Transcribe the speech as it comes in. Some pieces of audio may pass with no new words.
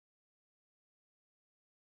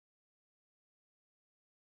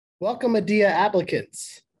Welcome, ADIA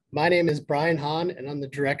applicants. My name is Brian Hahn, and I'm the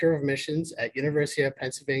Director of Admissions at University of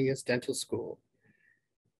Pennsylvania's Dental School.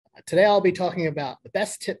 Today, I'll be talking about the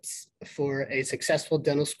best tips for a successful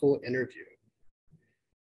dental school interview.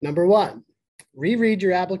 Number one, reread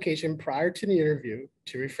your application prior to the interview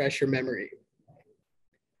to refresh your memory.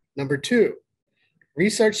 Number two,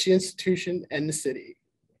 research the institution and the city.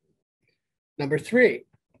 Number three,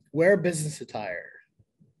 wear business attire.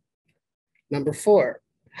 Number four,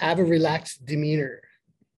 have a relaxed demeanor.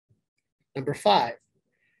 Number five,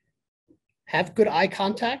 have good eye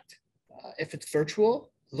contact. If it's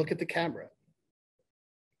virtual, look at the camera.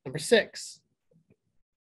 Number six,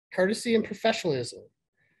 courtesy and professionalism.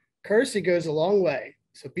 Courtesy goes a long way,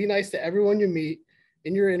 so be nice to everyone you meet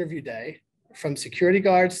in your interview day, from security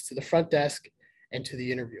guards to the front desk and to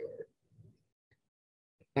the interviewer.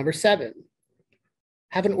 Number seven,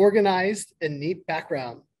 have an organized and neat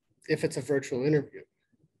background if it's a virtual interview.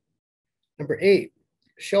 Number eight,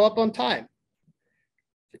 show up on time.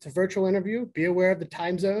 If it's a virtual interview, be aware of the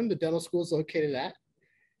time zone the dental school is located at.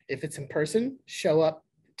 If it's in person, show up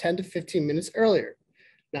 10 to 15 minutes earlier,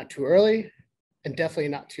 not too early and definitely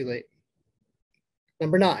not too late.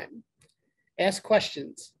 Number nine, ask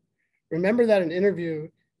questions. Remember that an interview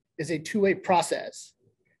is a two-way process.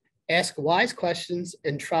 Ask wise questions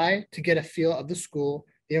and try to get a feel of the school,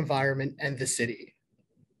 the environment, and the city.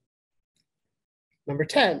 Number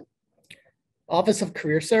 10, Office of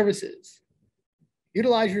Career Services.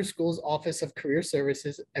 Utilize your school's Office of Career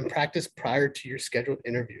Services and practice prior to your scheduled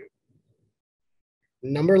interview.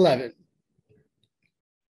 Number 11,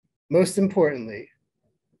 most importantly,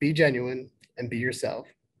 be genuine and be yourself.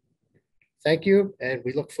 Thank you, and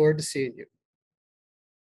we look forward to seeing you.